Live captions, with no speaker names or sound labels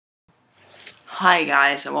Hi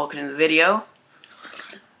guys, and welcome to the video.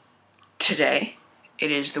 Today, it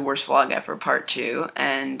is the worst vlog ever part 2,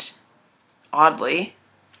 and oddly,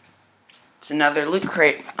 it's another Loot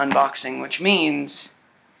Crate unboxing, which means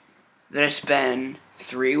that it's been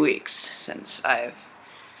 3 weeks since I've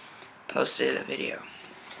posted a video.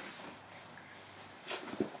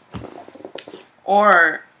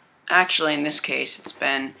 Or, actually in this case, it's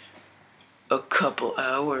been a couple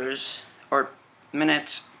hours, or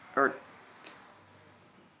minutes, or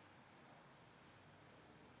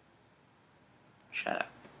shut up.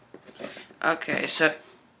 Okay, so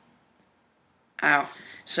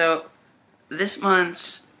this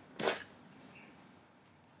month's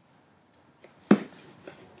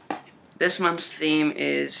theme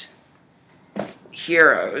is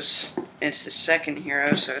Heroes. It's the second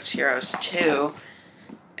hero, so it's Heroes 2.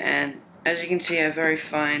 And as you can see, I have very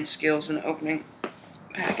fine skills in opening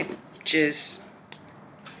packages.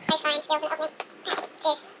 Wow.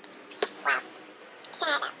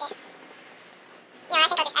 Sad about this. Yeah, I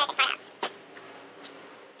think I'll just edit this part out.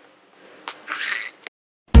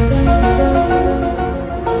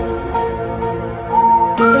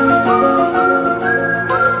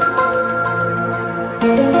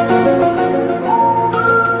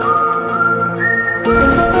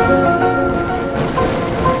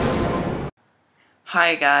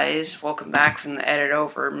 Hi guys, welcome back from the edit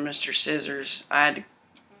over, Mr. Scissors. I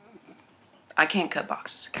can't cut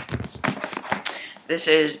boxes, guys. This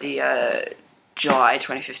is the July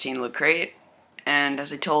 2015 Loot Crate, and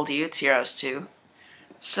as I told you, it's Heroes 2.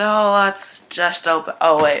 So let's just open.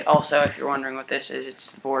 Oh wait, also if you're wondering what this is,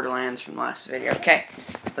 it's Borderlands from the last video. Okay,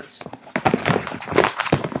 let's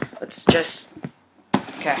just.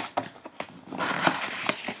 Okay.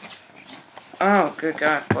 Oh, good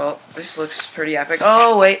God. Well, this looks pretty epic.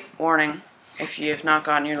 Oh, wait. Warning. If you have not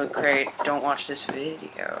gotten your Loot Crate, don't watch this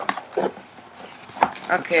video.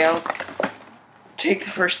 Okay, I'll take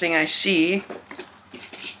the first thing I see,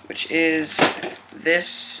 which is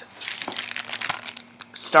this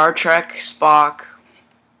Star Trek Spock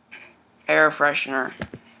air freshener.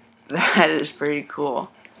 That is pretty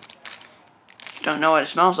cool. Don't know what it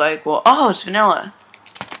smells like. Well, oh, it's vanilla.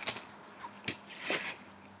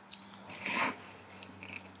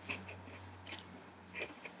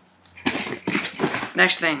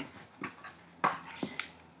 Next thing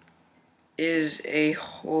is a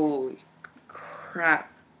holy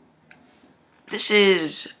crap. This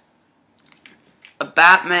is a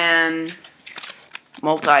Batman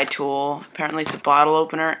multi-tool. Apparently it's a bottle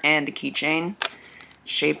opener and a keychain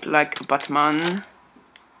shaped like a Batman.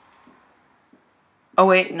 Oh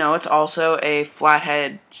wait, no, it's also a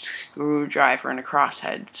flathead screwdriver and a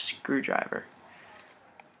crosshead screwdriver.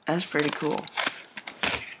 That's pretty cool.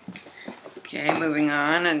 Okay, moving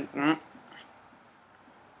on, and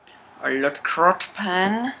a Loot Crate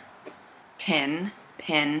pen.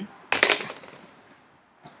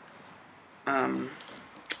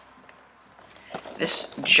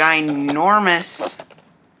 This ginormous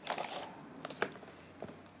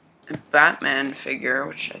Batman figure,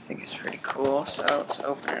 which I think is pretty cool, so let's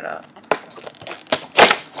open it up.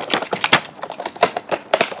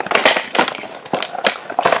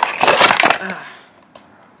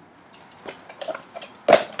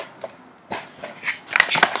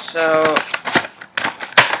 So,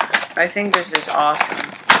 I think this is awesome.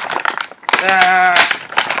 Get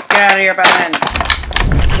out of here, Batman!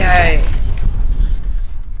 Okay.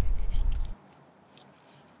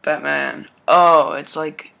 Batman. Oh, it's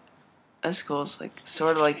like, that's cool. It's like,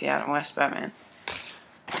 sort of like the Adam West Batman.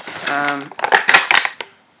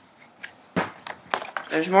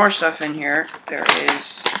 There's more stuff in here. There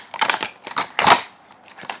is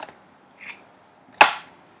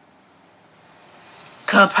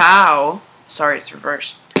Kapow! Sorry, it's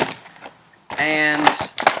reversed. And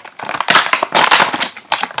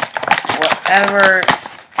whatever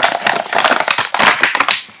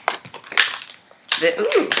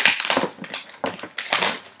ooh!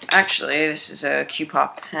 Actually, this is a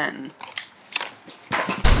Q-Pop pen.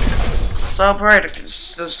 So bright,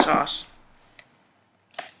 it's the sauce.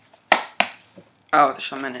 Oh, there's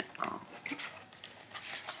some in it. Oh.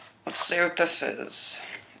 Let's see what this is.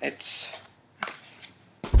 It's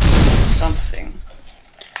something.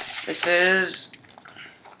 This is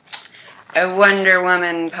a Wonder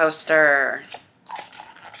Woman poster.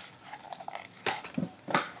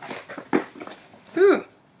 Ooh.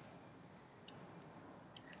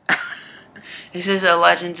 This is a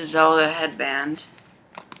Legend of Zelda headband.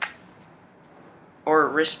 Or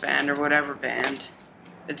wristband, or whatever band.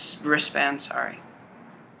 It's wristband, sorry.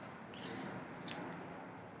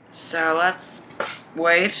 So let's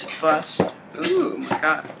wait, bust. Ooh, my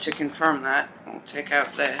god. To confirm that, we'll take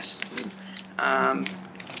out this.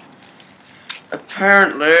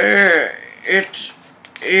 Apparently, it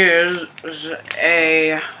is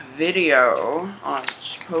a video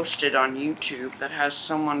it's posted on YouTube that has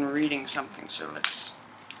someone reading something, so let's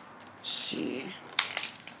see.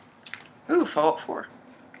 Ooh, Fallout 4.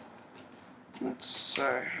 Let's,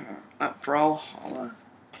 Brawlhalla.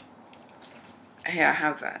 Hey, I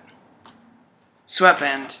have that.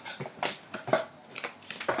 Sweatband.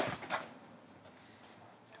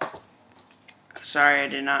 Sorry, I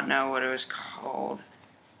did not know what it was called.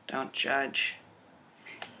 Don't judge.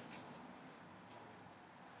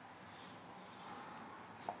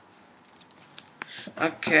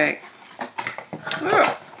 Okay.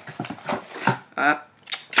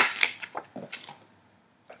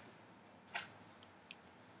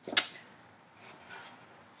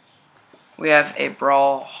 We have a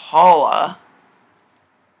Brawlhalla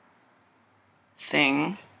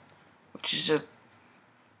thing, which is a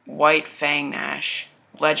White Fang Nash,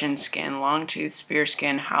 Legend skin, Longtooth Spear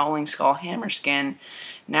skin, Howling Skull Hammer skin,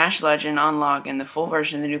 Nash Legend unlock in the full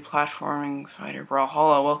version of the new platforming fighter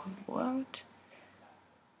Brawlhalla. Welcome. What?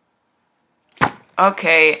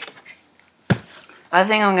 Okay. I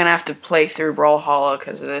think I'm gonna have to play through Brawlhalla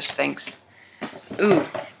because of this. Thanks. Ooh.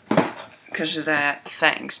 Because of that.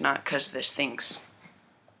 Thanks, not because of this. Thinks.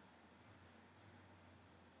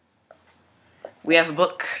 We have a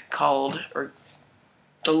book called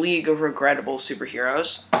The League of Regrettable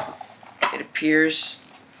Superheroes. It appears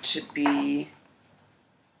to be...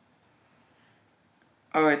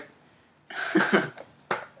 Oh, it...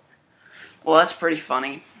 Well, that's pretty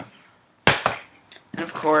funny. And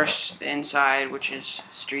of course, the inside, which is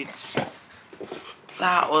Streets.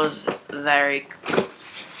 That was very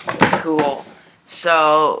cool.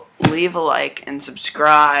 So, leave a like and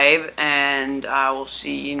subscribe, and I will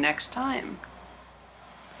see you next time.